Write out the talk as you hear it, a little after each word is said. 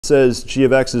says g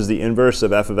of x is the inverse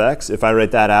of f of x. If I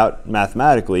write that out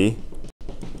mathematically,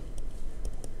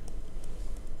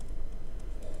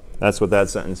 that's what that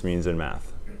sentence means in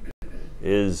math,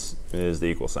 is the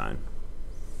equal sign.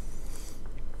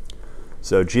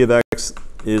 So g of x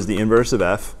is the inverse of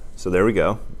f. So there we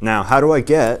go. Now, how do I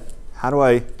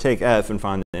take f and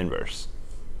find the inverse?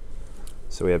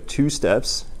 So we have two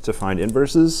steps to find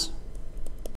inverses.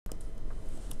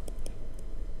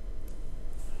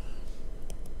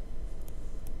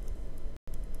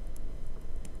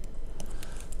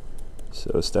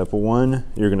 So step one,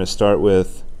 you're going to start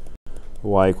with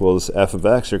y equals f of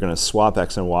x. You're going to swap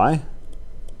x and y.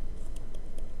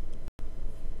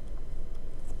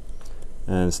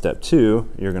 And step two,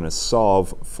 you're going to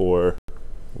solve for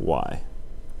y.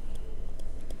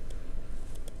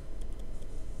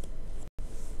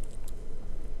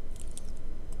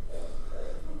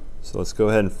 So let's go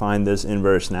ahead and find this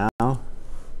inverse now.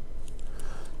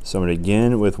 So I'm going to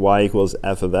begin with y equals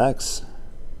f of x,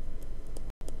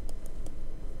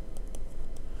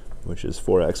 which is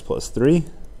 4x plus 3.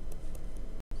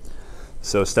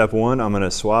 So step one, I'm going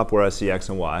to swap where I see x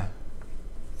and y.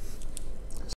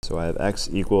 So I have x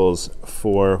equals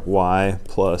 4y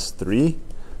plus 3.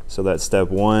 So that's step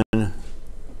one,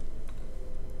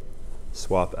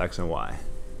 swap x and y.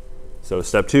 So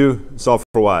step two, solve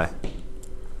for y.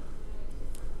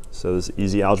 So this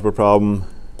easy algebra problem,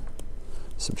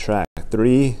 subtract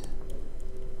 3,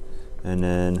 and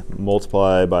then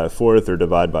multiply by a fourth or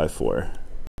divide by 4.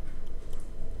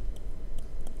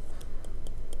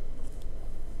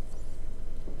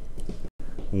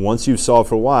 Once you've solved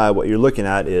for y, what you're looking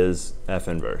at is f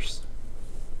inverse.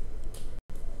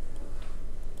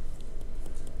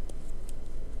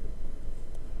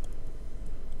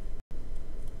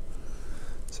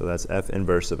 So that's f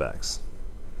inverse of x.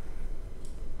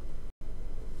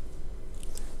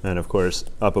 And of course,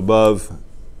 up above,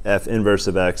 f inverse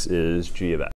of x is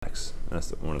g of x.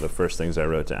 That's one of the first things I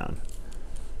wrote down.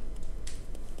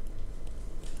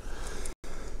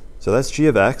 So that's g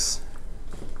of x.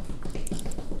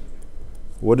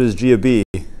 What is g of b?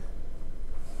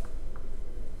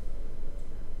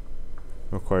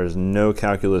 Requires no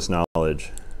calculus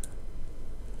knowledge.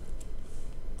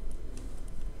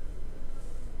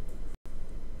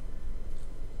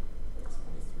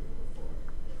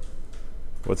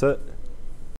 What's that?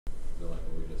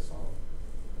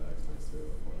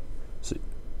 So,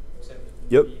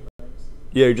 yep.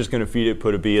 Yeah, you're just going to feed it,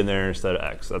 put a b in there instead of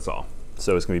x. That's all.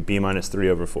 So it's going to be b minus 3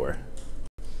 over 4.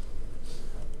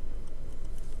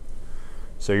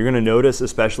 So you're going to notice,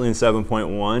 especially in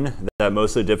 7.1, that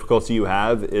most of the difficulty you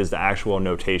have is the actual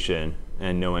notation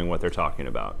and knowing what they're talking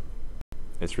about.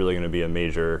 It's really going to be the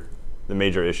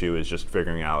major issue is just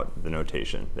figuring out the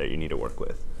notation that you need to work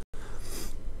with.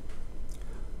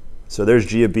 So there's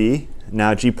g of b.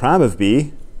 Now g prime of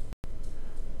b.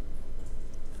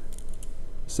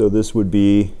 So this would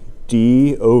be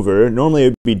d over, normally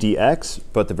it would be dx,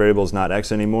 but the variable is not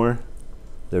x anymore.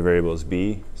 The variable is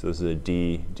b. So this is a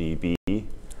db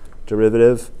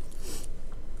derivative.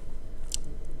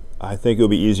 I think it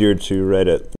would be easier to write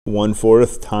it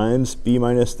 1/4 times b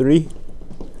minus 3.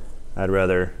 I'd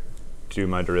rather do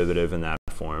my derivative in that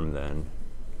form than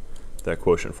that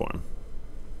quotient form.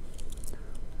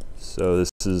 So this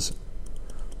is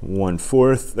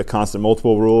 1/4. The constant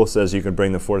multiple rule says you can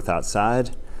bring the fourth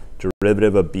outside.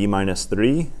 Derivative of b minus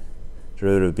 3.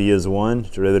 Derivative of b is 1.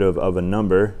 Derivative of a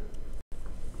number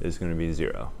is going to be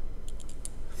 0.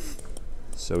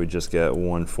 So we just get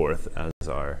 1/4 as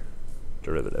our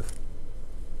derivative.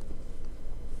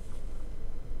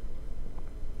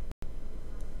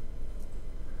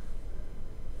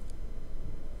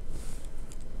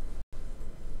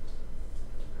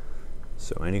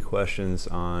 So any questions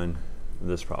on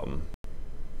this problem?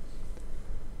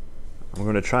 I'm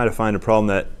going to try to find a problem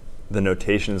that the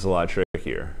notation is a lot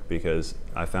trickier, because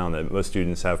I found that most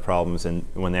students have problems, and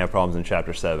when they have problems in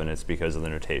chapter 7, it's because of the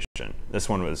notation. This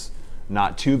one was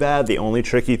not too bad. The only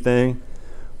tricky thing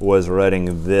was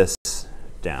writing this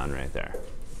down right there.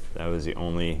 That was the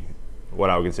only, what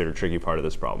I would consider tricky part of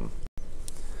this problem.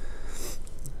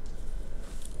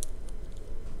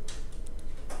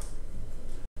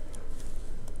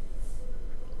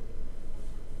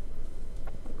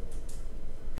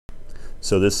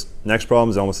 So this next problem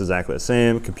is almost exactly the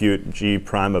same. Compute g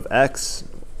prime of x,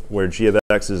 where g of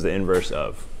x is the inverse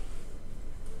of.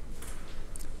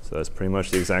 So that's pretty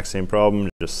much the exact same problem,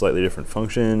 just slightly different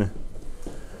function.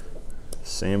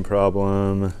 Same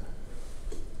problem.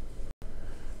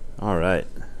 All right.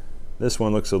 This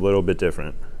one looks a little bit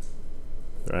different.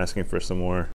 They're asking for some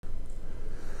more.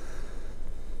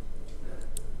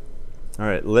 All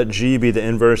right, let G be the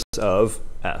inverse of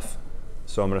F.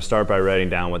 So I'm going to start by writing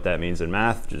down what that means in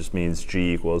math. It just means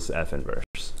G equals F inverse.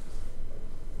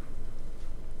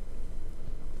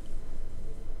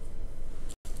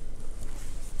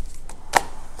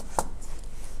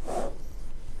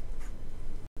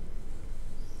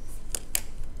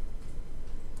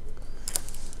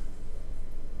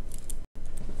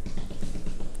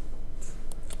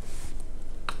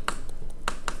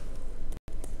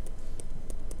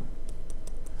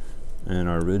 And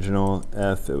our original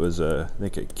F, it was I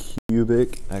think a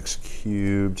cubic, x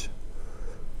cubed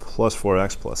plus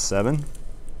 4x plus 7.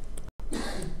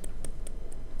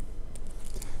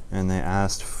 And they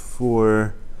asked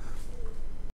for,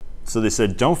 so they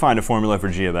said don't find a formula for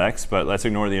g of x, but let's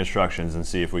ignore the instructions and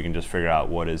see if we can just figure out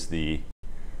what is the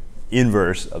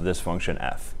inverse of this function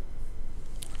f.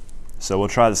 So we'll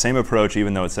try the same approach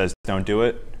even though it says don't do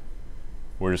it.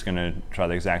 We're just going to try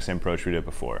the exact same approach we did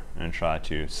before and try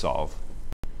to solve,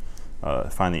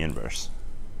 find the inverse.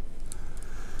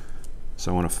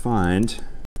 So I want to find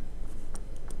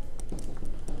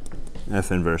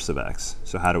f inverse of x.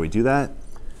 So how do we do that?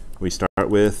 We start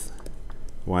with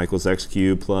y equals x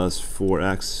cubed plus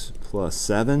 4x plus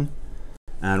 7.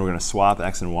 And we're going to swap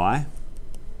x and y.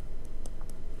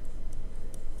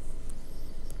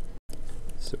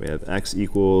 So we have x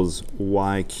equals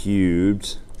y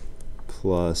cubed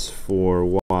plus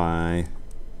 4y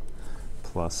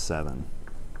plus 7.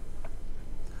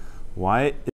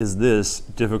 Why is this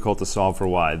difficult to solve for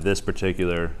y, this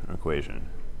particular equation?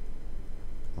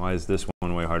 Why is this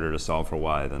one way harder to solve for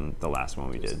y than the last one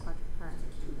we did?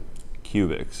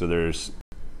 Cubic. So there's,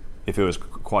 if it was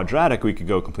quadratic, we could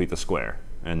go complete the square,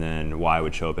 and then y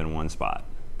would show up in one spot.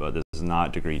 But this is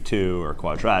not degree 2 or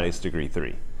quadratic, it's degree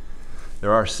 3.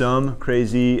 There are some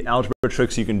crazy algebra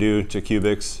tricks you can do to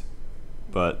cubics,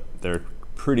 but they're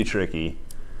pretty tricky.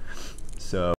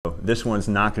 So this one's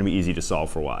not going to be easy to solve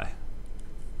for y.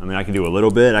 I mean, I can do a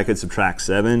little bit. I could subtract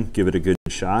 7, give it a good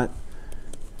shot.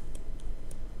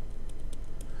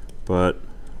 But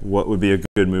what would be a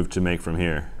good move to make from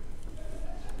here?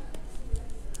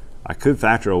 I could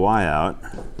factor a y out,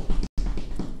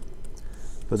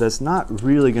 but that's not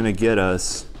really going to get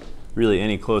us really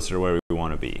any closer to where we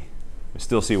want to be. We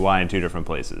still see y in two different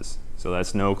places. So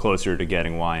that's no closer to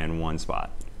getting y in one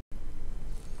spot.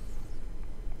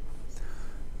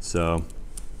 So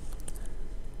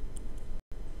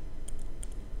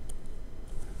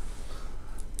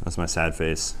that's my sad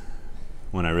face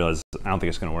when I realize I don't think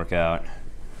it's going to work out.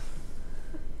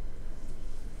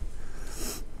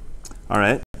 All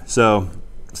right, so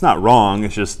it's not wrong.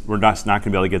 It's just we're not going to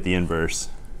be able to get the inverse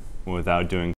without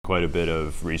doing quite a bit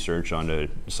of research onto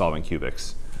solving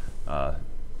cubics,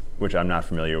 which I'm not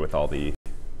familiar with all the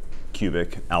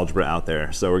cubic algebra out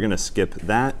there. So we're going to skip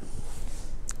that.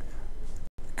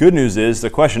 Good news is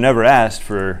the question never asked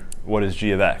for what is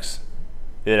g of x.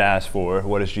 It asked for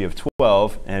what is g of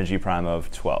 12 and g prime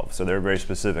of 12. So they're very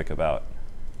specific about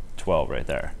 12 right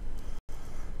there.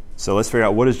 So let's figure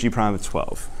out what is g prime of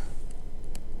 12.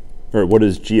 Or what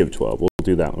is g of 12? We'll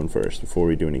do that one first before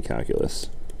we do any calculus.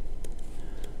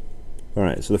 All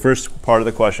right, so the first part of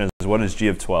the question is what is g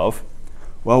of 12?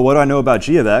 Well, what do I know about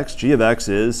g of x? G of x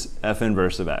is f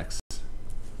inverse of x.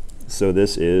 So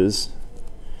this is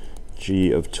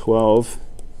g of 12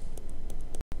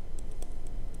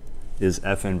 is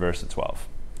f inverse of 12.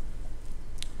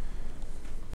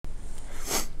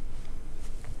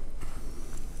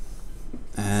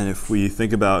 And if we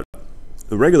think about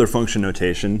the regular function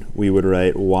notation, we would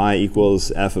write y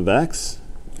equals f of x.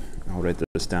 I'll write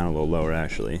this down a little lower,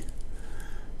 actually.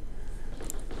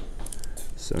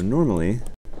 So normally,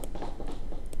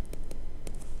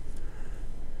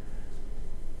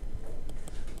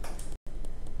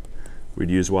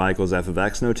 we'd use y equals f of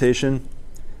x notation.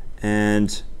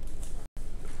 And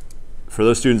for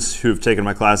those students who've taken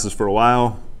my classes for a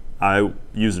while, I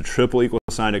use a triple equal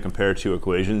sign to compare two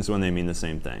equations when they mean the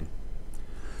same thing.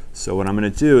 So what I'm going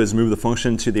to do is move the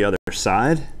function to the other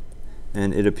side,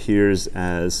 and it appears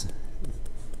as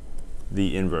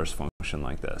the inverse function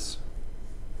like this.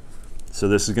 So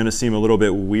this is going to seem a little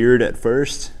bit weird at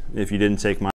first if you didn't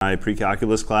take my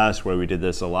pre-calculus class where we did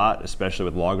this a lot, especially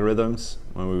with logarithms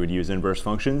when we would use inverse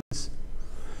functions.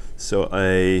 So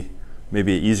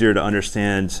maybe an easier to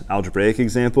understand algebraic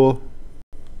example.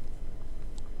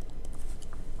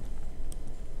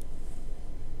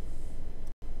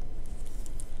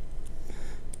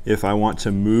 If I want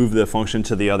to move the function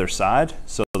to the other side,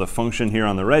 so the function here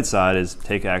on the right side is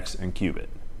take x and cube it.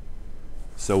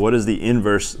 So what is the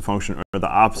inverse function or the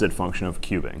opposite function of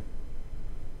cubing?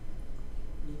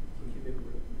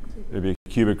 It would be a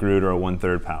cubic root or a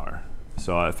 1/3 power.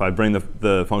 So if I bring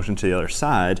the function to the other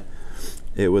side,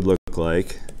 it would look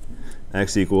like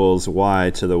x equals y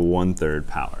to the 1/3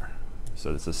 power.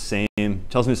 So it's the same,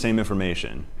 tells me the same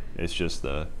information. It's just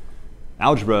the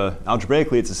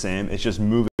algebraically it's the same. It's just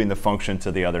moving the function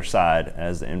to the other side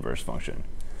as the inverse function.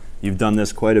 You've done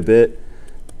this quite a bit.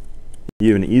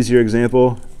 You have an easier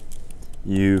example.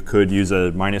 You could use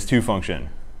a -2 function.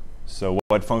 So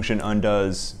what function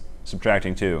undoes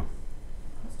subtracting 2?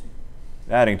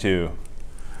 Adding 2.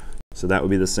 So that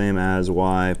would be the same as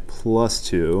y plus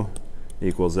 2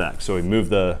 equals x. So we move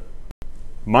the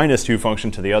 -2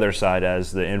 function to the other side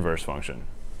as the inverse function.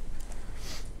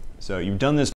 So you've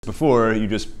done this before, you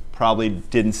just probably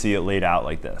didn't see it laid out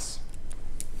like this.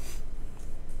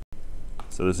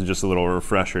 So this is just a little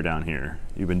refresher down here.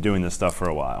 You've been doing this stuff for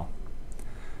a while.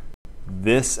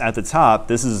 This at the top,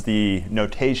 this is the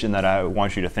notation that I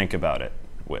want you to think about it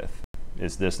with,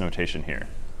 is this notation here.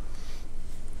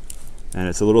 And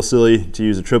it's a little silly to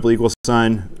use a triple equal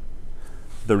sign.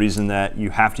 The reason that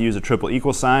you have to use a triple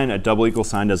equal sign, a double equal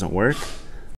sign doesn't work.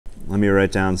 Let me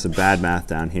write down some bad math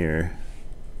down here.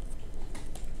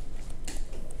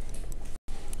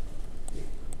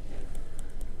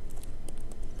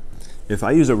 If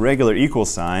I use a regular equal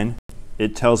sign,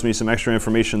 it tells me some extra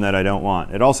information that I don't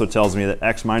want. It also tells me that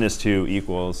x minus 2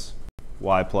 equals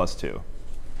y plus 2.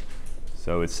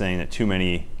 So it's saying that too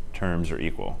many terms are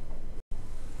equal.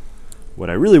 What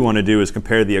I really want to do is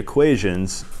compare the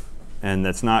equations, and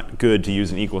that's not good to use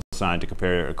an equal sign to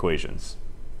compare equations,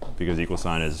 because equal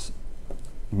sign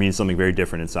means something very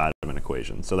different inside of an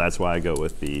equation. So that's why I go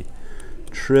with the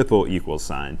triple equal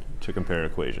sign to compare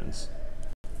equations.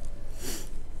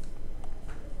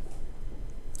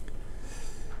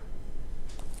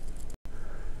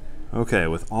 Okay,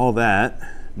 with all that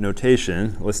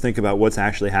notation, let's think about what's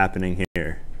actually happening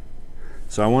here.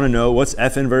 So I want to know what's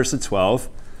f inverse of 12.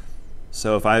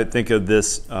 So if I think of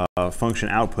this function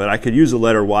output, I could use the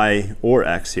letter y or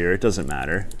x here. It doesn't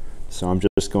matter. So I'm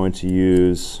just going to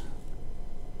use,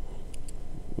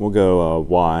 we'll go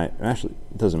y. Actually,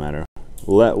 it doesn't matter.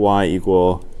 Let y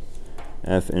equal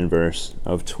f inverse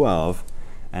of 12.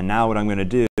 And now what I'm going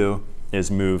to do is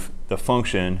move the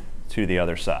function to the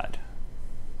other side.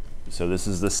 So this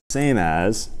is the same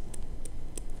as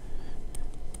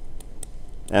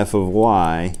f of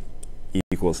y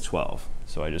equals 12.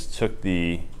 So I just took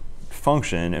the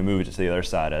function and moved it to the other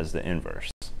side as the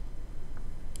inverse.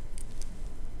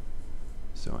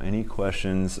 So any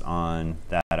questions on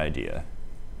that idea?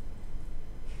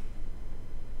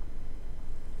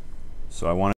 So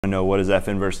I want to know what is f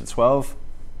inverse of 12,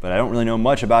 but I don't really know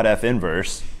much about f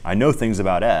inverse. I know things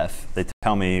about f. They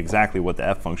tell me exactly what the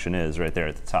f function is right there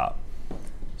at the top.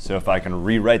 So if I can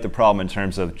rewrite the problem in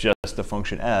terms of just the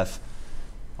function f,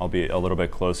 I'll be a little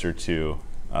bit closer to,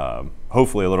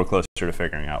 hopefully a little closer to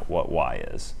figuring out what y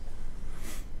is.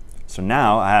 So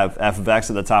now I have f of x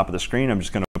at the top of the screen. I'm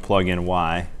just going to plug in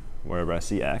y wherever I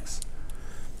see x.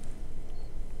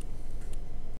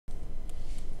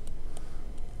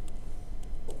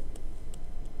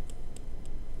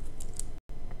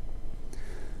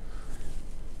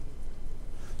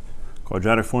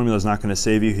 Quadratic formula is not going to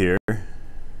save you here.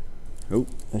 Oh,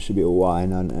 that should be a y,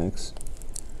 not an x.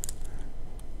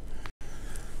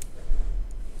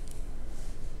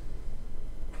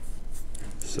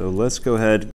 So let's go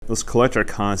ahead, let's collect our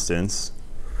constants.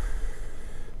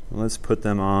 Let's put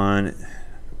them on,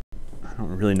 I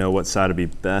don't really know what side would be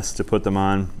best to put them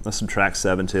on. Let's subtract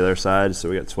 7 to the other side. So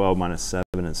we got 12 minus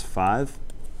 7 is 5.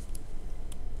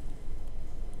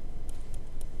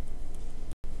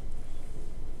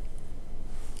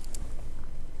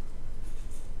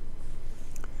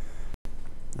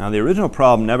 Now the original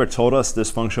problem never told us this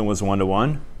function was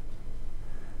 1-to-1,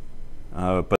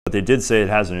 but they did say it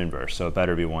has an inverse, so it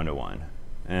better be 1-to-1.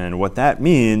 And what that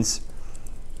means,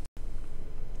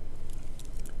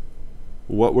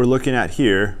 what we're looking at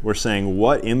here, we're saying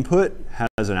what input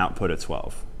has an output at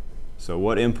 12. So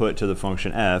what input to the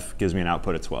function f gives me an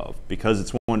output at 12? Because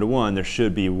it's 1-to-1, there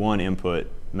should be one input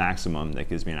maximum that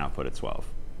gives me an output at 12.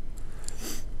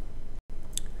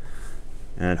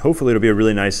 And hopefully it'll be a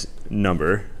really nice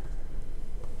number.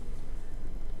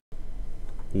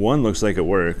 1 looks like it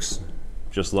works,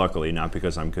 just luckily, not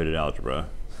because I'm good at algebra.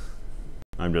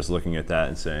 I'm just looking at that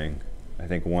and saying, I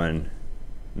think 1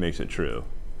 makes it true.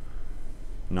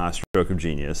 Not a stroke of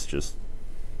genius,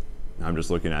 I'm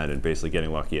just looking at it and basically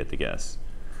getting lucky at the guess.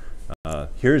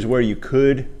 Here's where you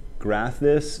could graph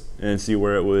this and see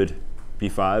where it would be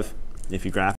 5 if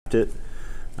you graphed it.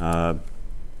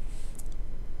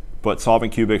 But solving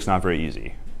cubic's not very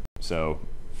easy. So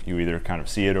you either kind of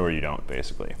see it or you don't,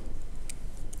 basically.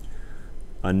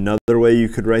 Another way you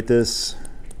could write this,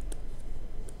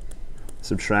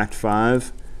 subtract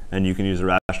 5, and you can use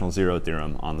the rational zero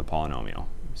theorem on the polynomial.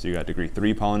 So you got degree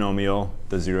 3 polynomial.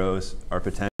 The zeros are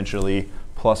potentially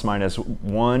plus minus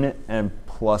 1 and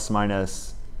plus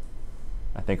minus,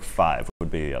 I think 5 would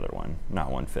be the other one, not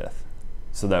 1/5.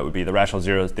 So that would be the rational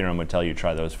zero theorem would tell you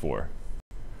try those 4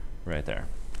 right there.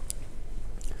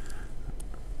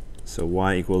 So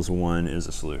y equals 1 is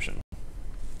a solution.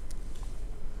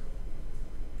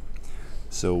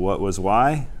 So what was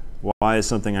y? Y is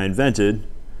something I invented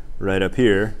right up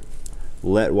here.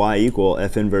 Let y equal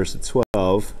f inverse of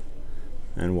 12,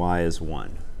 and y is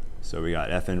 1. So we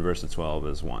got f inverse of 12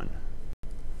 is 1.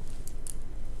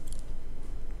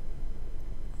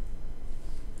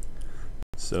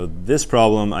 So this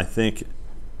problem, I think,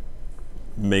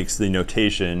 makes the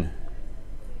notation,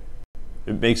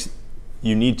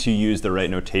 you need to use the right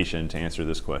notation to answer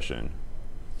this question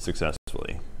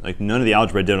successfully. Like, none of the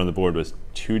algebra I did on the board was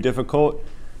too difficult.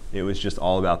 It was just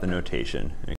all about the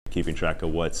notation and keeping track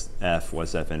of what's f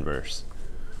inverse.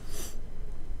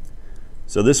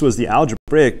 So this was the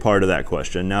algebraic part of that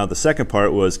question. Now the second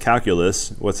part was calculus.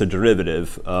 What's a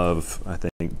derivative of, I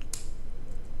think,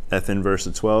 f inverse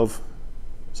of 12?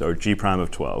 So g prime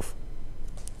of 12.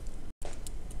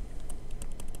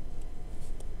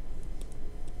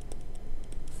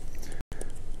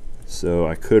 So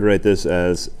I could write this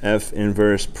as f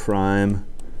inverse prime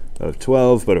of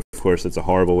 12, but of course it's a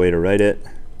horrible way to write it.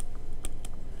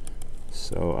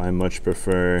 So I much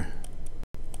prefer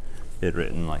it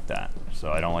written like that.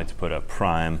 So I don't like to put a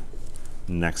prime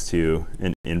next to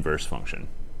an inverse function.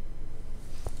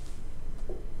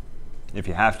 If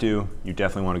you have to, you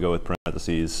definitely want to go with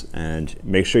parentheses, and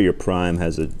make sure your prime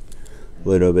has a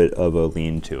little bit of a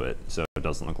lean to it so it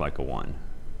doesn't look like a 1.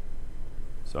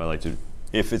 So I like to,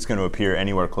 if it's going to appear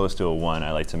anywhere close to a 1,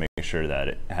 I like to make sure that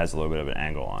it has a little bit of an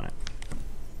angle on it.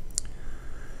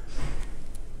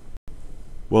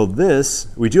 Well,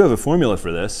 we do have a formula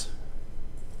for this.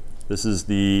 This is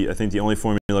I think the only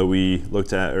formula we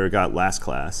looked at or got last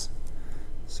class.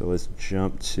 So let's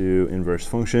jump to inverse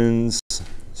functions.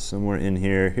 Somewhere in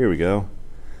here, here we go.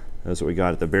 That's what we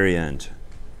got at the very end.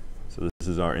 So this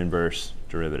is our inverse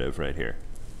derivative right here.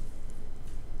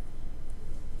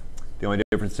 The only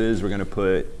difference is we're going to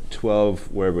put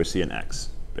 12 wherever we see an x,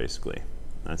 basically.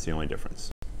 That's the only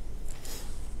difference.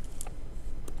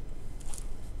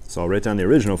 So I'll write down the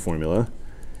original formula.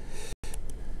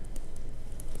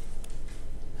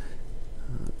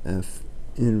 F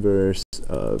inverse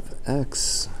of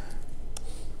x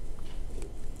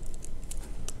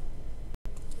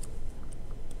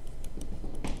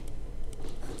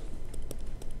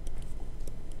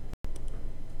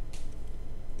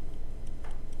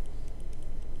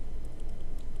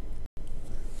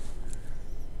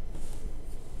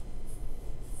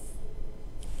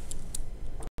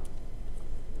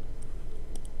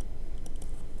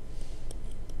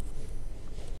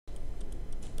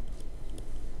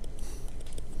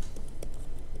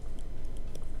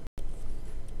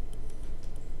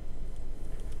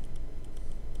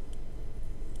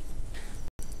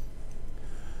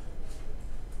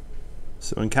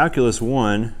So in Calculus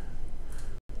 1,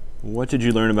 what did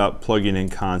you learn about plugging in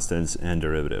constants and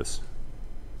derivatives?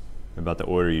 About the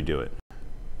order you do it?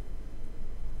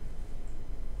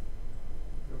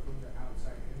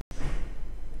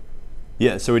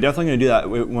 Yeah, so we're definitely going to do that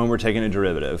when we're taking a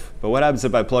derivative. But what happens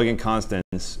if I plug in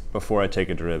constants before I take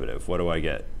a derivative? What do I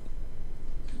get?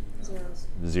 Zeros.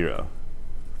 0.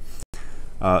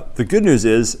 The good news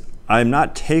is I'm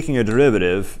not taking a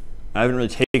derivative. I haven't really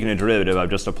taken a derivative. I've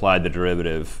just applied the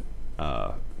derivative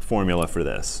formula for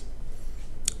this.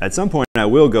 At some point, I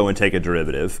will go and take a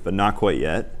derivative, but not quite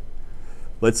yet.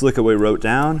 Let's look at what we wrote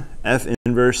down. F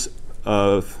inverse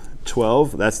of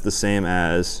 12, that's the same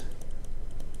as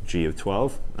g of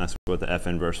 12. That's what the f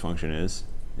inverse function is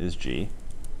g.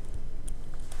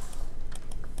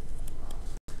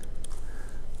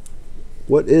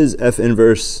 What is f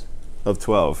inverse of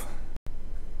 12?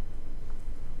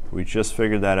 We just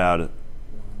figured that out.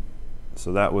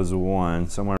 So that was 1,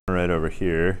 somewhere right over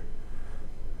here.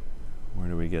 Where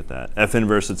do we get that? F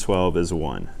inverse of 12 is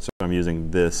 1. So I'm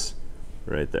using this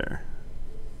right there.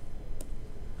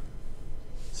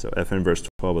 So f inverse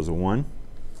 12 is 1.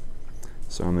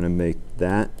 So I'm going to make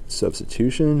that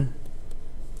substitution.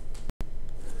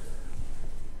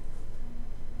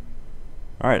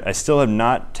 All right, I still have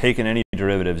not taken any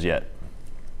derivatives yet.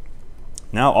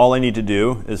 Now all I need to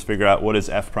do is figure out what is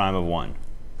f prime of 1.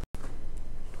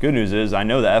 Good news is I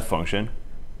know the f function,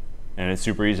 and it's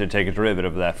super easy to take a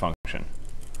derivative of that function.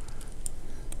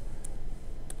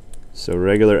 So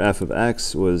regular f of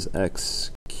x was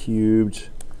x cubed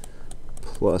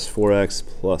plus 4x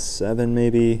plus 7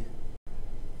 maybe,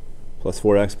 plus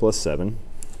 4x plus 7.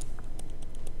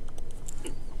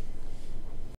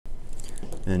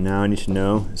 And now I need to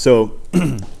know, so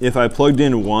if I plugged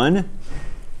in 1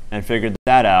 and figured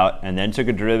that out and then took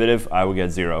a derivative, I would get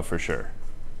 0 for sure.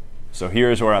 So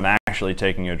here's where I'm actually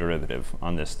taking a derivative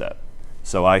on this step.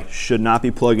 So I should not be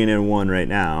plugging in 1 right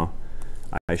now.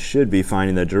 I should be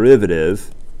finding the derivative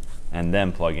and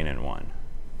then plugging in 1.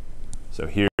 So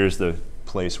here's the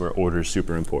place where order is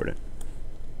super important.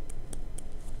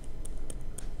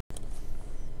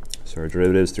 So our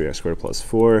derivative is 3x squared plus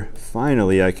 4.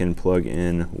 Finally, I can plug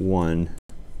in 1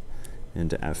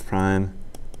 into f prime.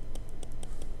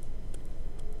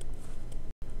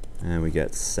 And we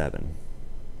get 7.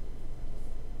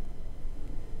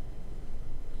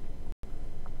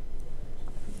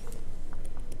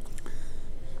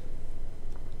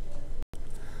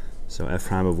 So f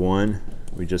prime of 1,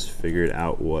 we just figured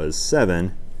out was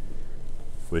 7,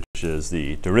 which is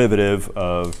the derivative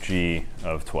of g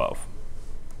of 12.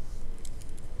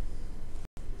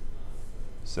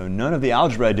 So none of the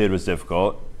algebra I did was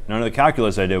difficult. None of the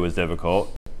calculus I did was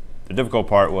difficult. The difficult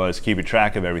part was keeping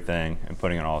track of everything and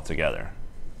putting it all together.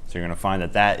 So you're going to find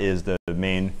that that is the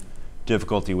main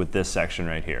difficulty with this section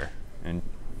right here in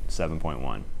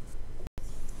 7.1.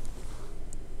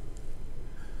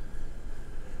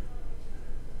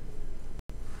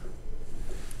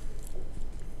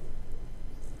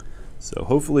 So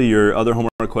hopefully your other homework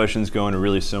questions go in a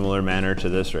really similar manner to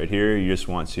this right here. You just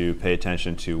want to pay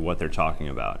attention to what they're talking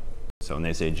about. So when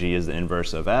they say g is the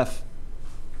inverse of f,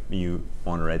 you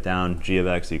want to write down g of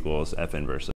x equals f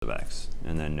inverse of x,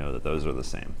 and then know that those are the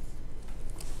same.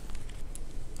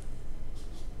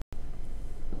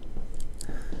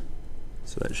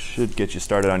 So that should get you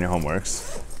started on your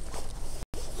homeworks.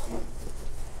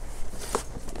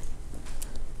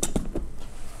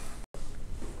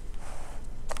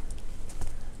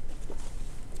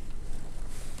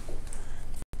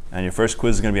 And your first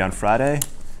quiz is going to be on Friday,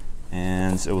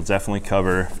 and it will definitely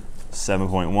cover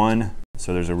 7.1.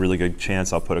 So there's a really good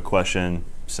chance I'll put a question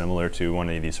similar to one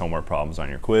of these homework problems on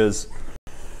your quiz.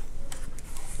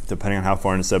 Depending on how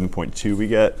far into 7.2 we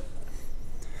get,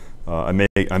 I may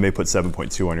put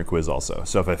 7.2 on your quiz also.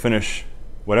 So if I finish,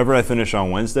 whatever I finish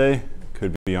on Wednesday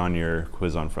could be on your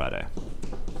quiz on Friday.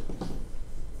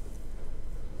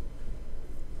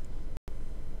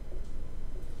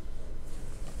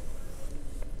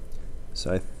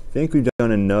 So I think we've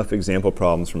done enough example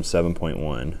problems from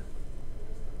 7.1.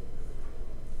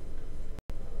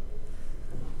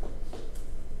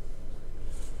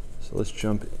 So let's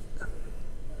jump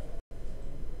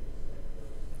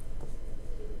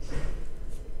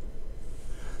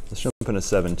into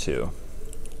 7.2.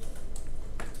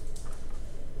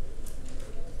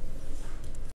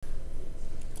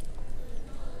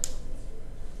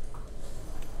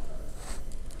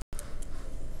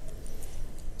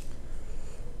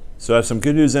 So I have some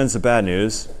good news and some bad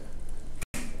news.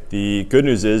 The good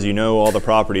news is you know all the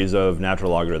properties of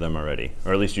natural logarithm already,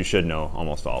 or at least you should know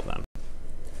almost all of them.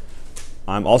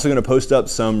 I'm also going to post up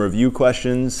some review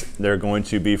questions. They're going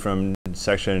to be from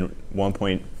section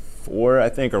 1.4, I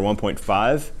think, or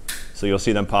 1.5. So you'll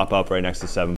see them pop up right next to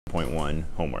 7.1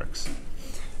 homeworks.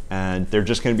 And they're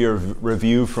just going to be a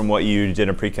review from what you did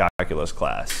in pre-calculus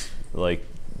class, like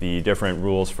the different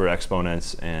rules for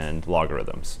exponents and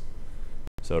logarithms.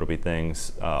 So it'll be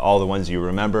things, all the ones you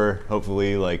remember,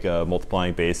 hopefully, like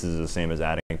multiplying bases is the same as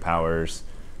adding powers,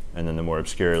 and then the more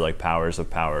obscure, like powers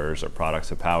of powers or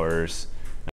products of powers,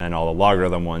 and all the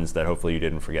logarithm ones that hopefully you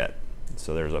didn't forget.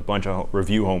 So there's a bunch of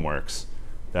review homeworks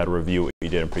that'll review what you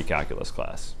did in pre-calculus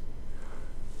class.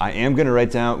 I am going to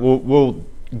write down, we'll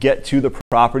get to the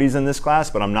properties in this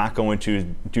class, but I'm not going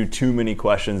to do too many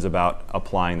questions about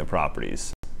applying the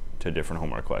properties to different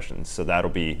homework questions. So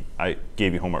that'll be, I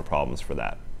gave you homework problems for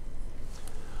that.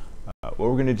 What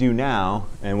we're going to do now,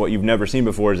 and what you've never seen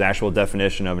before, is actual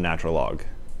definition of a natural log.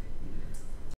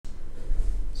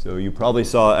 So you probably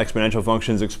saw exponential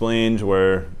functions explained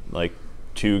where like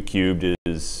 2 cubed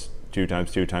is 2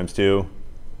 times 2 times 2.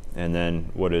 And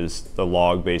then what is the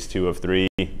log base 2 of 3?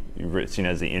 You've seen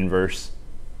as the inverse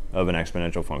of an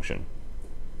exponential function.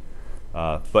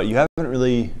 But you haven't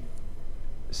really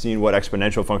seen what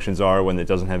exponential functions are when it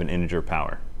doesn't have an integer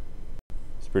power.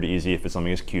 It's pretty easy if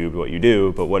something is cubed what you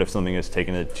do, but what if something is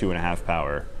taken to 2.5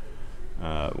 power,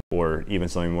 or even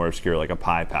something more obscure like a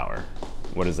pi power?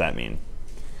 What does that mean?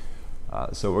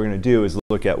 So what we're going to do is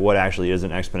look at what actually is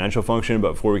an exponential function,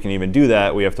 but before we can even do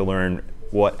that, we have to learn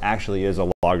what actually is a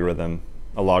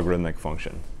logarithmic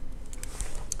function.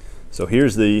 So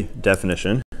here's the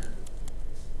definition.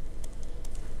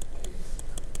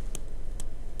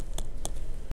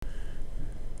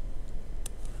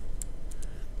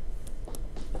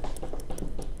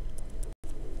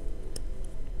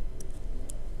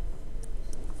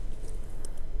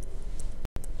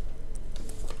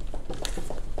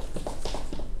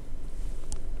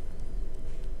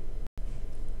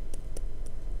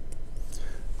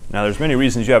 Now there's many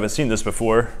reasons you haven't seen this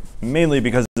before, mainly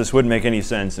because this wouldn't make any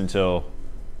sense until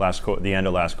the end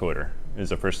of last quarter is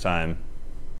the first time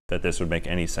that this would make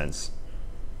any sense.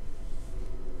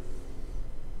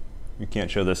 You can't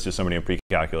show this to somebody in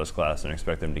pre-calculus class and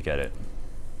expect them to get it.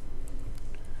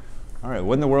 All right,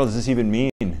 what in the world does this even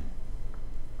mean? I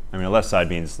mean, the left side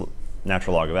means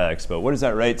natural log of x, but what does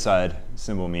that right side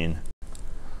symbol mean?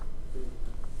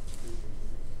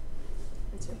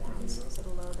 It's your bounds, so the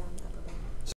lower bound, upper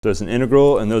bound. So it's an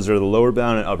integral, and those are the lower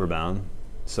bound and upper bound.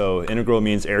 So integral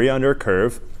means area under a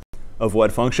curve of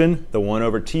what function? The 1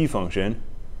 over t function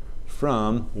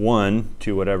from 1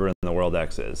 to whatever in the world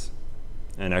x is.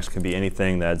 And x can be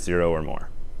anything that's 0 or more.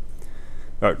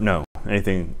 Or no,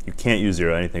 anything, you can't use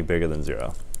 0, anything bigger than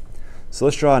 0. So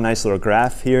let's draw a nice little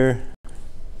graph here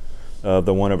of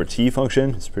the 1 over t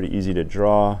function. It's pretty easy to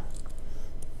draw.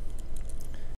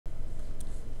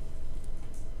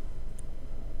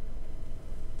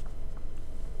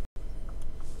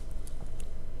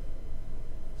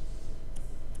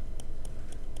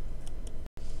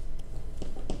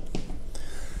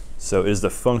 So is the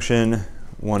function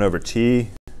 1 over t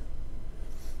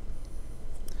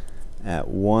at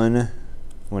 1,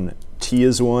 when t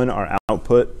is 1, our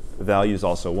output value is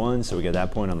also 1, so we get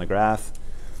that point on the graph.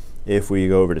 If we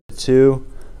go over to 2,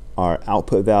 our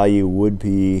output value would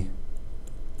be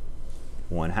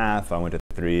 1/2. If I went to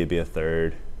 3, it'd be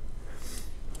 1/3.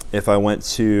 If I went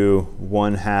to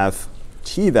 1/2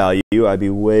 t value, I'd be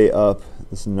way up.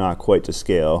 This is not quite to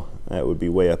scale. That would be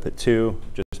way up at 2,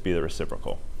 just be the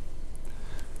reciprocal.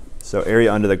 So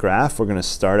area under the graph, we're going to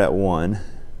start at 1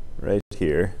 right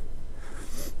here.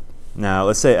 Now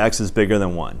let's say x is bigger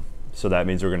than 1. So that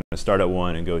means we're going to start at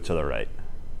 1 and go to the right.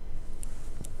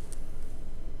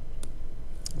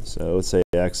 So let's say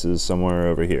x is somewhere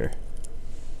over here.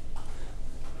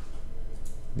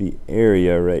 The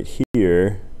area right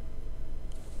here,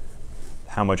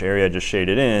 how much area I just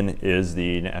shaded in, is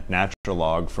the natural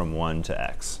log from 1 to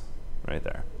x, right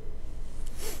there.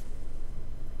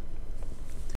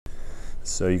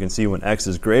 So you can see when x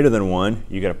is greater than 1,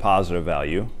 you get a positive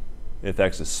value. If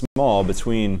x is small,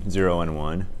 between 0 and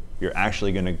 1, you're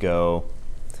actually going to go,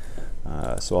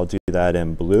 so I'll do that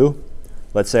in blue.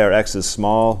 Let's say our x is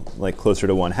small, like closer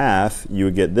to 1/2, you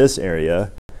would get this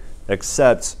area,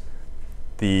 except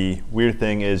the weird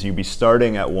thing is you'd be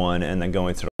starting at 1 and then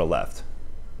going to the left.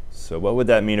 So what would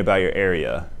that mean about your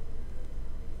area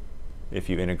if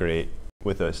you integrate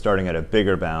with starting at a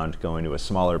bigger bound going to a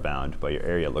smaller bound, but your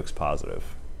area looks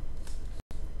positive?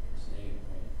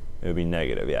 It would be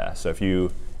negative, yeah. So if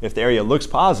the area looks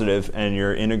positive and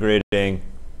you're integrating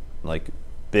like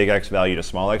big x value to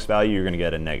small x value, you're going to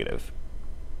get a negative.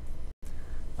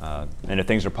 And if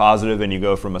things are positive and you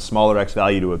go from a smaller x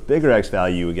value to a bigger x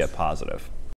value, you would get positive.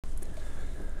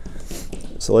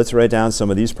 So let's write down some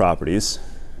of these properties.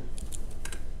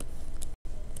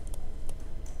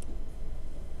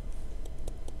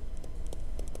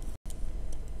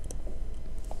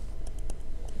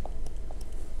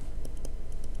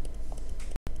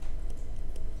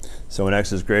 So when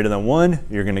x is greater than 1,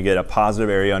 you're going to get a positive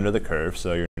area under the curve,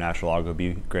 so your natural log will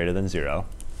be greater than 0.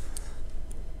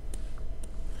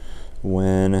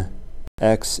 When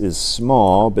x is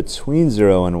small, between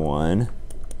 0 and 1,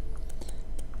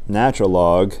 natural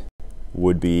log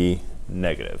would be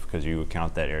negative, because you would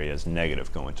count that area as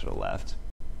negative going to the left.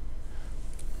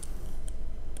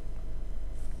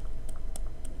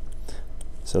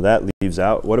 So that leaves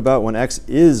out, what about when x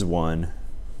is 1?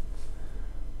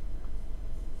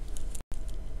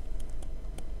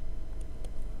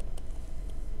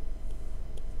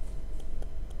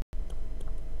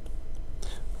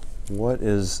 What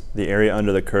is the area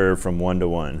under the curve from 1 to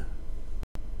 1?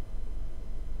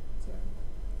 0.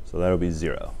 So that'll be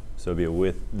 0. So it'll be a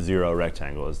width 0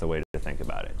 rectangle is the way to think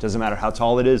about it. Doesn't matter how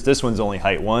tall it is. This one's only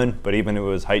height 1, but even if it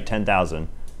was height 10,000,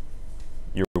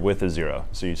 your width is 0.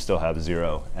 So you still have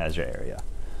 0 as your area.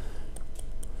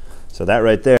 So that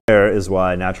right there is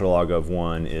why natural log of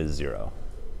 1 is 0.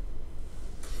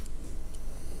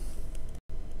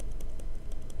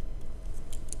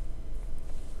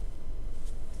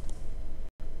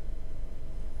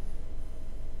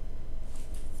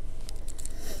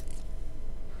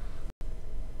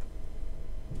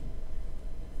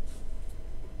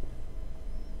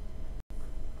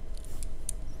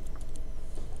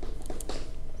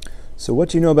 So what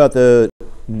do you know about the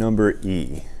number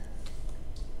e?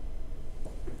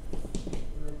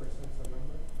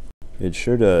 It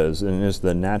sure does, and it's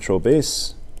the natural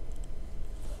base.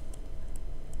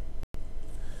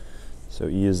 So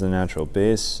e is the natural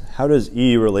base. How does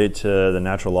e relate to the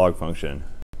natural log function?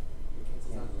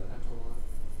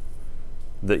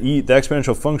 the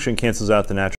exponential function cancels out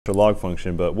the natural log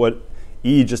function, but what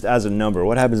e just as a number,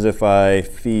 what happens if I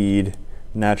feed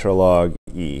natural log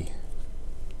e?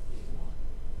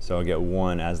 So I'll get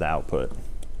 1 as the output.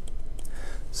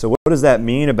 So what does that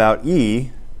mean about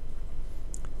e?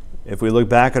 If we look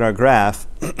back at our graph,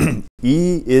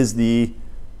 e is the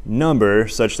number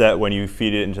such that when you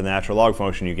feed it into the natural log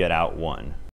function, you get out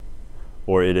 1.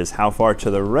 Or it is how far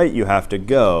to the right you have to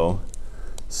go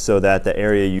so that the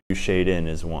area you shade in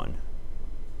is 1.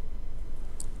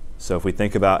 So if we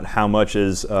think about how much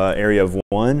is area of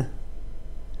 1,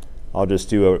 I'll just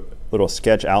do a little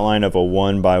sketch outline of a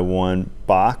 1 by 1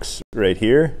 box right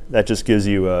here. That just gives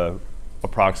you a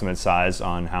approximate size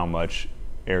on how much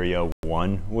area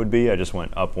 1 would be. I just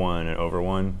went up 1 and over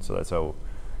 1, so that's a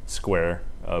square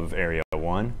of area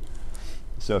 1.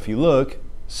 So if you look,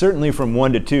 certainly from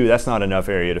 1 to 2, that's not enough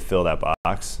area to fill that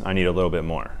box. I need a little bit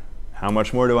more. How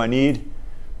much more do I need?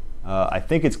 I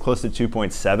think it's close to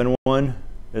 2.71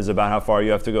 is about how far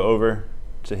you have to go over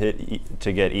to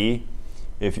to get E.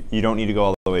 If you don't need to go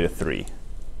all the way to 3.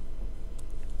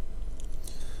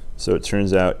 So it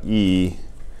turns out E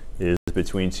is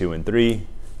between 2 and 3.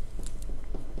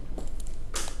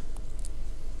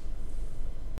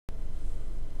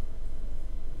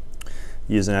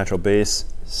 E is a natural base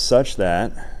such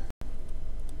that,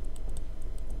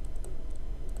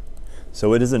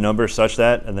 so it is a number such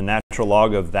that, and the natural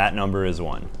log of that number is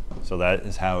 1. So that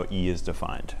is how E is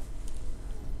defined.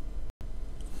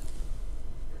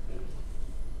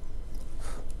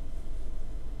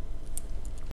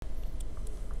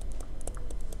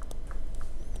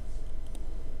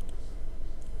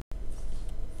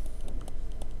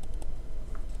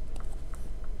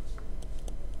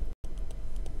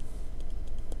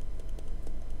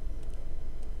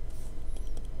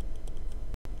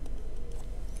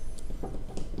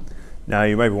 Now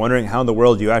you might be wondering how in the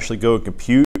world you actually go and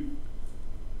compute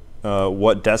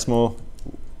what decimal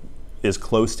is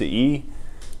close to E.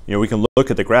 You know, we can look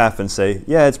at the graph and say,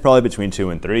 yeah, it's probably between 2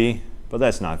 and 3, but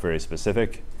that's not very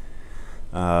specific.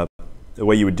 The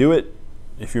way you would do it,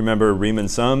 if you remember Riemann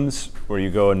sums, where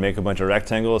you go and make a bunch of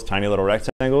rectangles, tiny little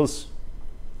rectangles.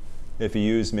 If you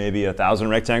use maybe 1,000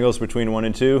 rectangles between 1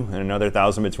 and 2, and another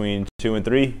 1,000 between 2 and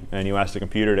 3, and you ask the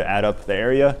computer to add up the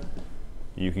area,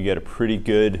 you can get a pretty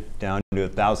good down to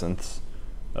 1,000ths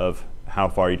of how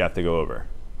far you'd have to go over.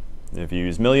 If you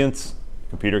use millionths,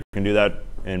 the computer can do that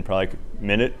in probably a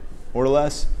minute or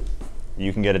less.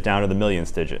 You can get it down to the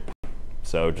millionth digit.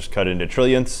 So just cut it into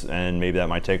trillionths, and maybe that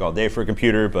might take all day for a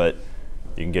computer, but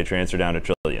you can get your answer down to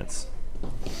trillionths.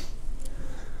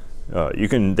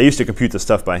 They used to compute this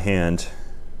stuff by hand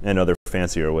and other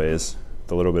fancier ways,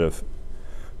 with a little bit of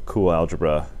cool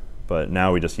algebra. But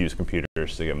now we just use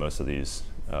computers to get most of these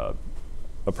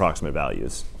approximate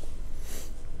values.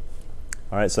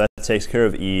 All right, so that takes care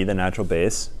of E, the natural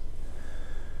base.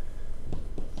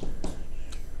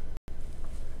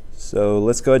 So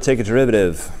let's go ahead and take a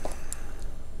derivative.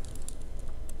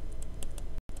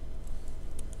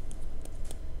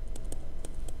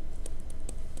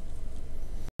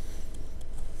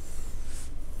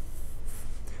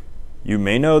 You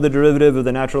may know the derivative of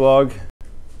the natural log.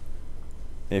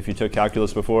 If you took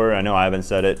calculus before, I know I haven't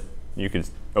said it. You could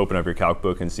open up your calc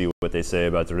book and see what they say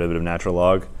about derivative natural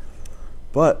log.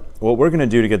 But what we're going to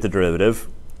do to get the derivative,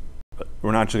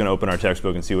 we're not just going to open our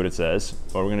textbook and see what it says.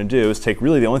 What we're going to do is take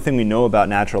really the only thing we know about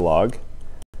natural log,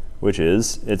 which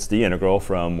is it's the integral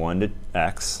from 1 to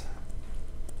x,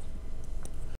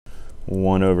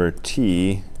 1 over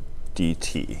t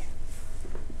dt.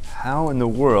 How in the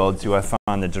world do I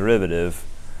find the derivative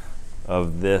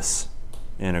of this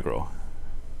integral?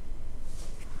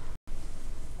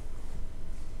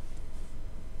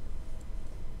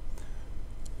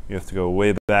 You have to go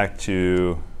way back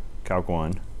to Calc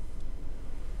 1.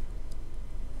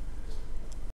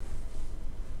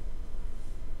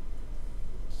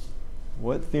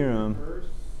 What theorem? Reverse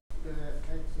the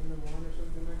x into 1 or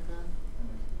something like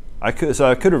that?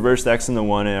 I could reverse the x in the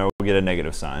 1 and I will get a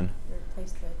negative sign.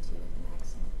 Replace the t with an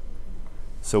x.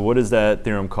 So what is that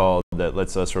theorem called that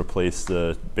lets us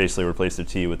basically replace the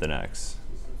t with an x?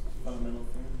 Fundamental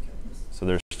theorem. So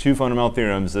there's 2 fundamental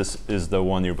theorems. This is the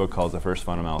one your book calls the first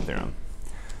fundamental theorem.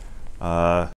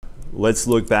 Let's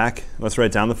look back. Let's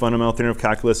write down the fundamental theorem of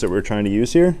calculus that we're trying to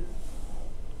use here.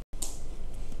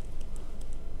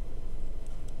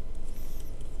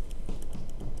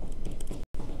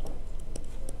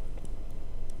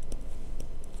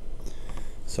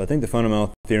 So I think the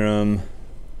fundamental theorem,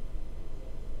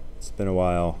 it's been a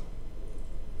while.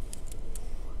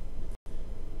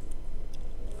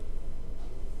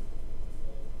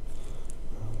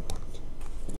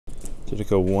 Did it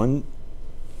go 1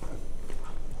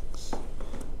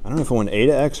 don't know if I want a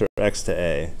to x or x to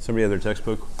a. Somebody have their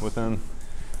textbook with them?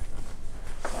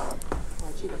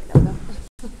 Why'd you look it up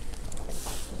though?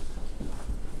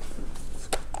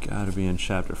 It's got to be in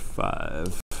chapter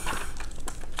 5.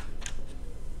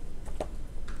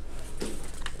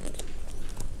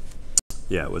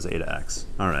 Yeah, it was a to x.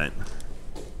 All right.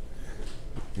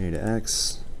 A to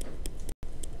x.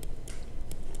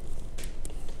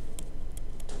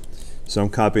 So I'm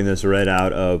copying this right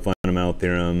out of fundamental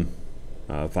theorem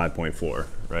 5.4,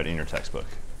 right in your textbook.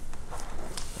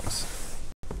 Thanks.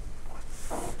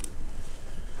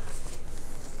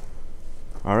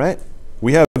 All right.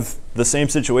 We have the same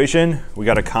situation. We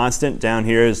got a constant down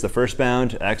here is the first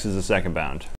bound, x is the second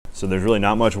bound. So there's really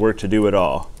not much work to do at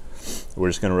all. We're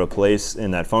just going to replace,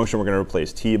 in that function, we're going to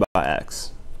replace t by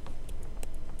x.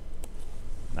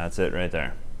 That's it right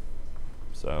there.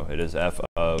 So it is f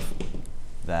of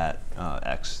that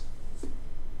x.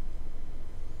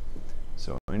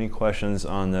 So any questions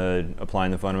on applying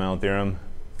the fundamental theorem?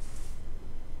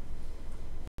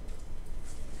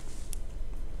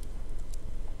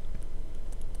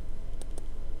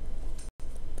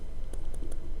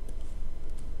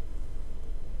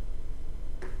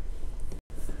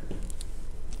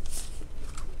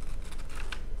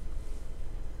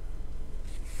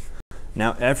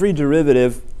 Now, every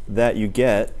derivative that you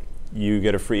get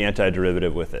a free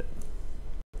antiderivative with it.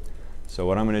 So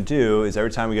what I'm going to do is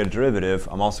every time we get a derivative,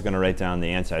 I'm also going to write down the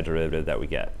antiderivative that we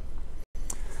get.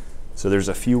 So there's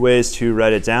a few ways to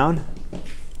write it down.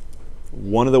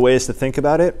 One of the ways to think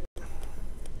about it,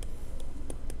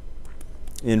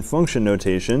 in function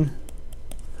notation,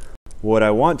 what I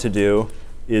want to do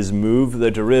is move the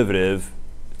derivative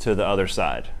to the other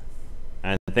side.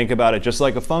 And think about it just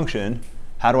like a function.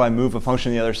 How do I move a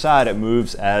function to the other side? It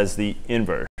moves as the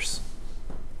inverse.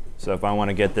 So if I want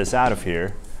to get this out of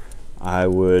here, I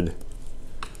would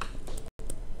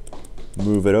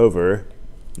move it over.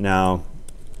 Now,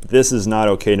 this is not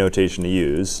OK notation to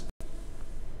use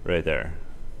right there.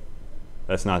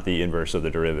 That's not the inverse of the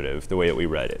derivative, the way that we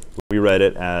write it. We write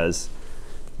it as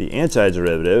the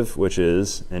antiderivative, which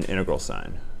is an integral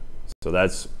sign. So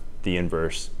that's the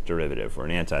inverse derivative, or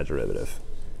an antiderivative.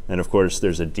 And of course,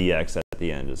 there's a dx at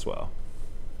the end as well.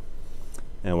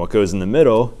 And what goes in the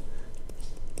middle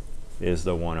is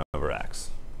the 1 over x.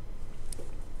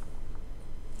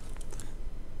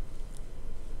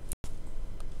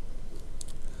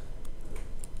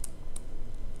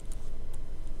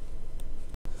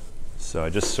 So I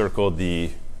just circled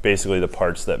basically the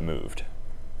parts that moved.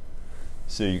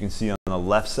 So you can see on the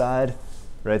left side,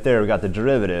 right there, we've got the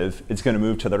derivative. It's going to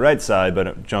move to the right side, but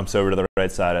it jumps over to the right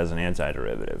side as an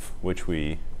antiderivative, which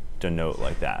we denote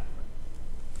like that.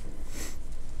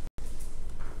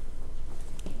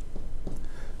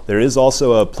 There is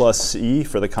also a plus c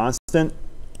for the constant.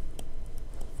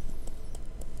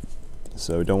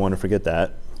 So we don't want to forget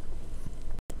that.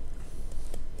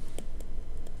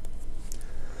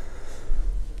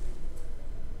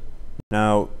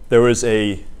 Now, there was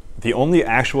the only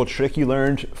actual trick you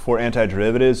learned for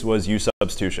antiderivatives was U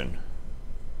substitution.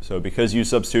 So because U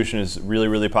substitution is really,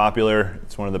 really popular,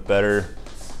 it's one of the better,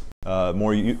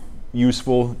 more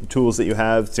useful tools that you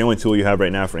have. It's the only tool you have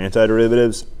right now for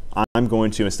antiderivatives. I'm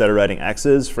going to, instead of writing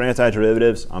x's for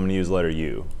antiderivatives, I'm going to use the letter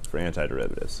U for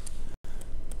antiderivatives.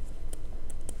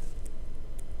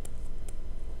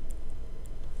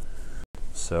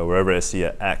 So wherever I see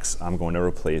an x, I'm going to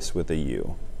replace with a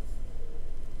U.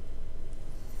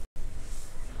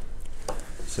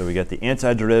 So we get the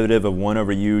antiderivative of 1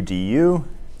 over u du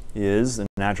is the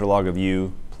natural log of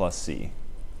u plus c.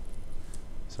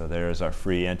 So there's our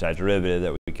free antiderivative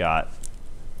that we got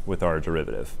with our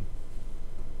derivative.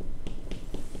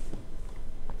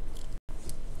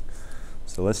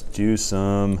 So let's do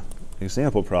some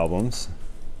example problems.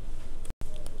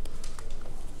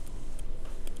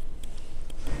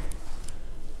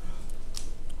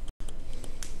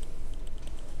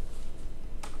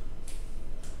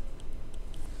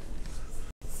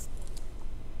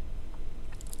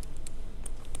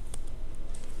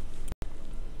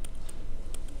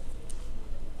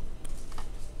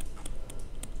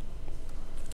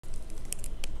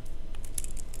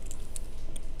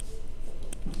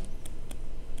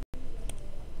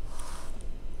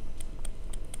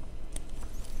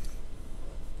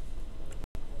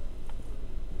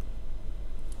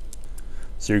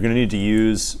 So you're going to need to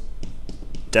use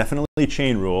definitely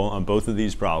chain rule on both of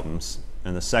these problems.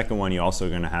 And the second one, you're also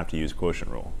going to have to use quotient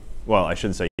rule. Well, I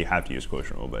shouldn't say you have to use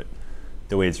quotient rule, but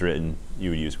the way it's written, you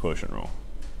would use quotient rule.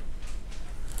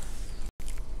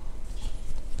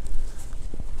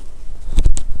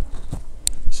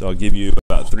 So I'll give you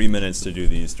about 3 minutes to do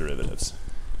these derivatives.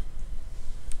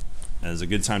 as a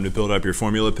good time to build up your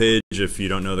formula page. If you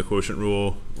don't know the quotient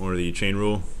rule or the chain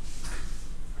rule,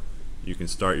 you can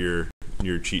start your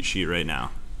cheat sheet right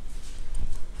now.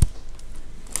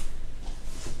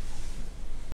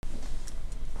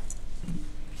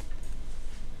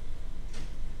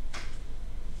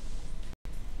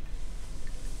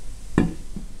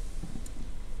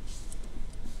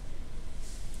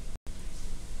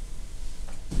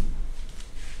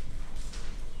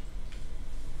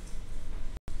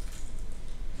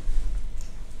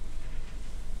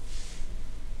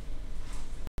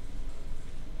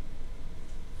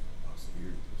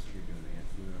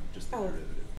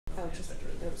 Oh, just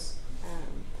oops.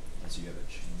 So you have a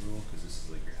chain rule because this is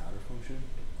like your outer function.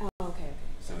 Oh, okay.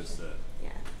 So Gotcha. it's the Yeah.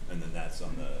 and then that's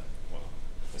on the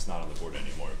it's not on the board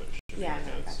anymore, but it should Yeah, be.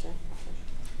 no, gotcha. So,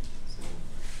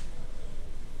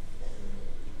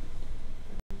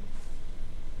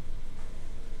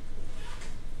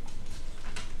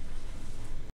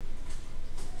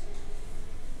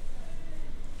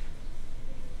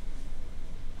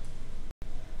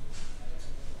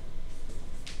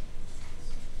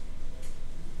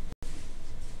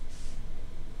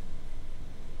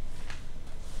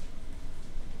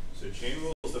 So chain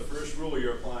rule is the first rule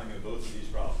you're applying in both of these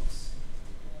problems.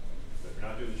 So if you're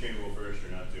not doing the chain rule first,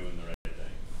 you're not doing the right thing.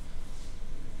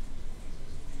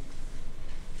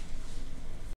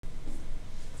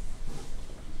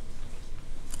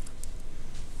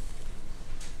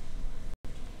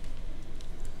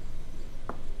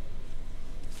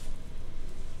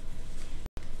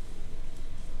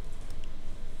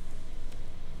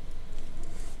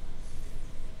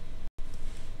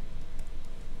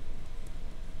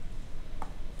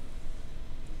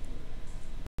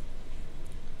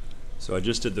 So I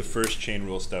just did the first chain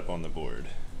rule step on the board,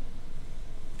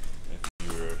 if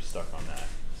you were stuck on that.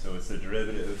 So it's the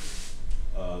derivative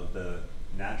of the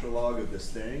natural log of this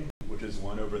thing, which is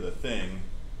 1 over the thing,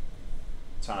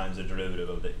 times the derivative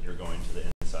of that you're going to the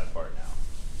inside part now.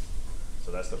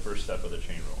 So that's the first step of the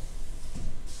chain rule.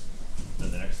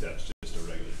 Then the next step is just a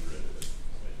regular derivative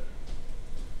right there.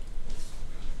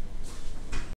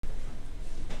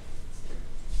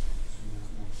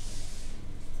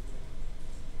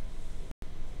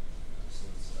 So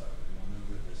it's 1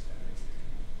 over this guy right here.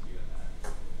 You got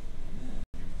that. And then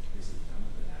you're basically done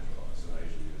with the natural log. So I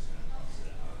usually do is kind of cross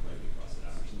it out, like we cross it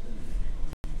out or something, and then you're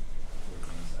going towards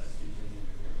the inside. So you take it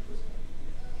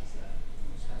that's that.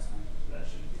 So that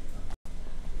shouldn't be enough.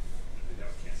 I think that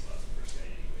would cancel out the first guy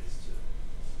anyways to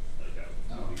like that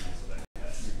would cancel that guy.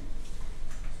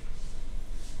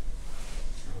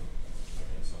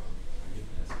 Okay, so I get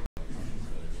the SQL functions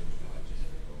really good, but I just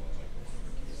go like the one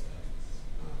over key stuff.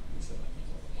 Instead of use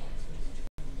all the boxes.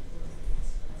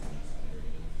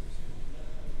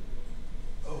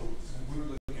 Oh, so we were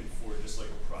looking for just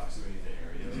like approximating the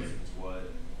area, like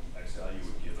what x value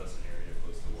would give us an area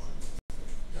close to 1.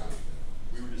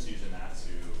 We were just using that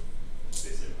to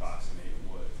basically approximate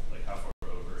what, like how far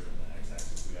over in the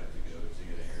x-axis we have to go to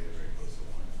get an area very close to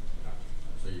 1.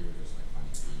 So you were just like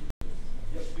finding speed.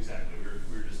 Yep, exactly.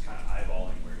 We were just kind of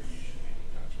eyeballing where E should be.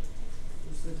 Gotcha.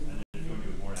 And then if you want to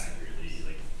do it more accurately,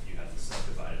 like you have to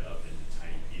subdivide it up into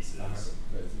tiny pieces.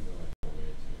 But isn't there like a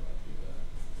way to do the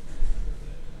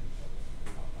derivative and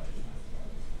then apply it to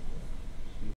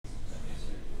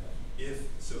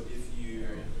If you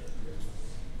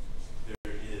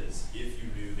there is, if you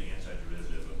knew the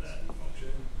antiderivative of that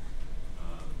function,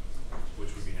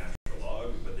 which would be natural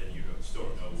log, but then you still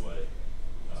don't know what,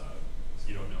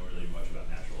 you don't know really much about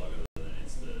natural log other than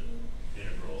it's the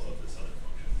integral of this other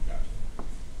function. Gotcha.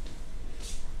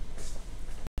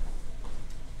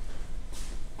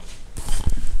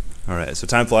 All right, so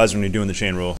time flies when you're doing the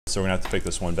chain rule, so we're gonna have to pick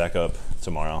this one back up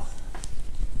tomorrow.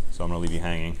 So I'm gonna leave you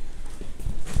hanging.